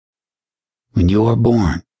When you are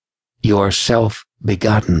born, you are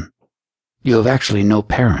self-begotten. You have actually no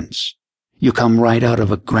parents. You come right out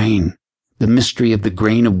of a grain, the mystery of the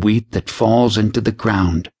grain of wheat that falls into the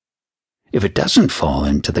ground. If it doesn't fall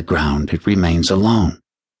into the ground, it remains alone.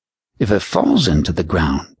 If it falls into the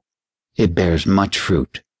ground, it bears much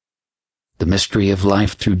fruit. The mystery of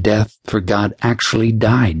life through death, for God actually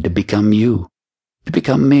died to become you, to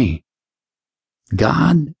become me.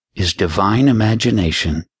 God is divine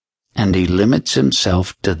imagination, and he limits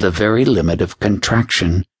himself to the very limit of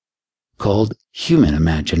contraction called human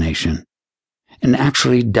imagination, and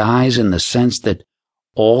actually dies in the sense that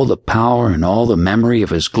all the power and all the memory of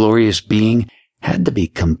his glorious being had to be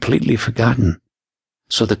completely forgotten.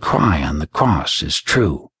 So the cry on the cross is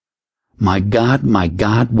true. My God,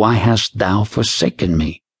 why hast thou forsaken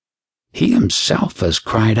me? He himself has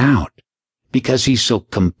cried out. Because he so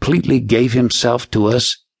completely gave himself to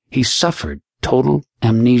us, he suffered total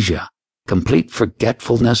amnesia, complete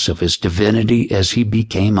forgetfulness of his divinity as he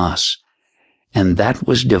became us. And that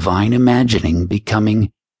was divine imagining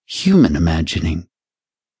becoming human imagining.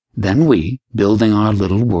 Then we, building our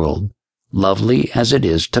little world, lovely as it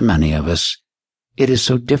is to many of us, it is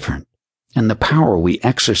so different, and the power we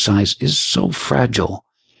exercise is so fragile,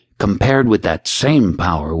 compared with that same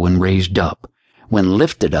power when raised up, when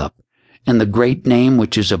lifted up, and the great name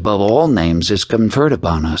which is above all names is conferred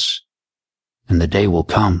upon us. And the day will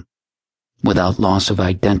come, without loss of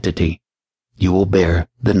identity, you will bear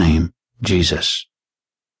the name Jesus.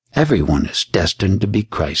 Everyone is destined to be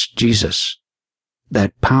Christ Jesus.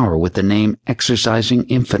 That power with the name exercising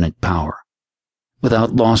infinite power.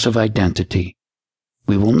 Without loss of identity,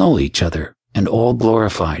 we will know each other and all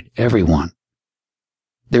glorified, everyone.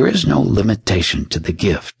 There is no limitation to the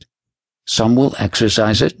gift. Some will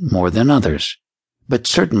exercise it more than others, but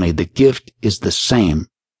certainly the gift is the same,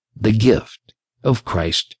 the gift of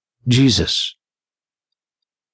Christ Jesus.